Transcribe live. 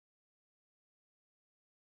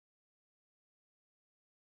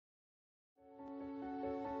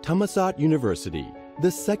Thammasat University, the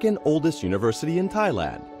second oldest university in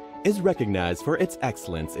Thailand, is recognized for its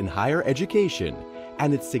excellence in higher education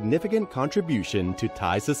and its significant contribution to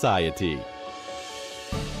Thai society.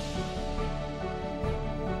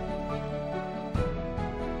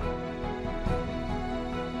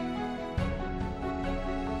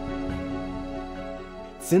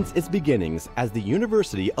 Since its beginnings as the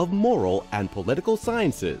University of Moral and Political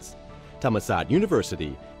Sciences, Thammasat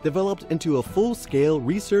University developed into a full-scale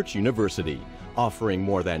research university offering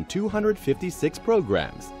more than 256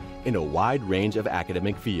 programs in a wide range of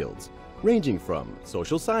academic fields, ranging from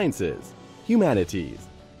social sciences, humanities,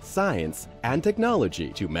 science and technology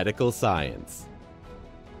to medical science.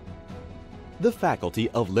 The Faculty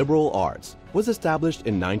of Liberal Arts was established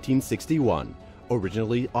in 1961,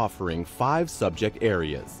 originally offering 5 subject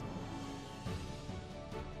areas.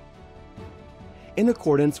 In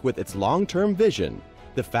accordance with its long-term vision,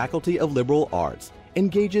 the Faculty of Liberal Arts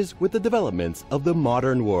engages with the developments of the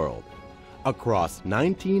modern world across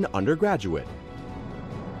 19 undergraduate,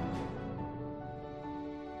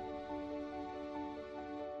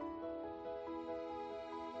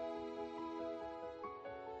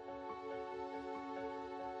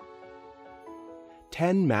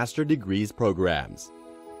 ten master degrees programs,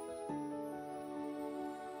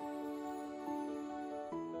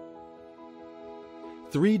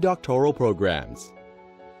 3 doctoral programs,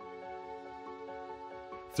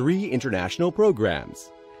 3 international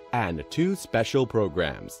programs, and 2 special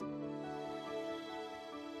programs.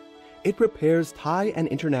 It prepares Thai and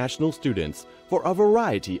international students for a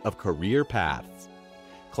variety of career paths.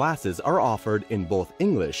 Classes are offered in both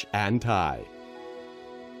English and Thai.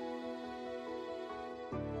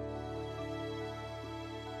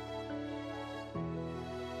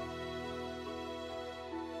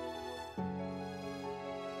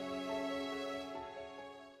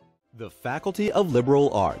 The Faculty of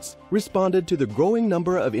Liberal Arts responded to the growing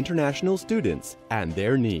number of international students and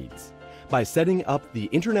their needs by setting up the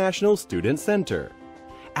International Student Center.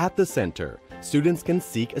 At the center, students can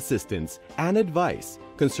seek assistance and advice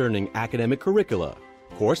concerning academic curricula,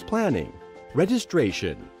 course planning,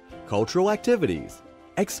 registration, cultural activities,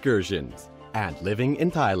 excursions, and living in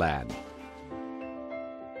Thailand.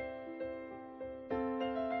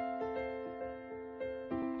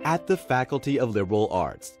 At the Faculty of Liberal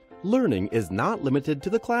Arts, learning is not limited to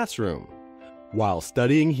the classroom. While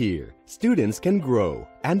studying here, students can grow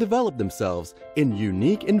and develop themselves in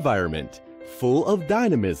unique environment, full of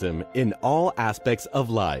dynamism in all aspects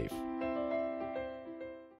of life.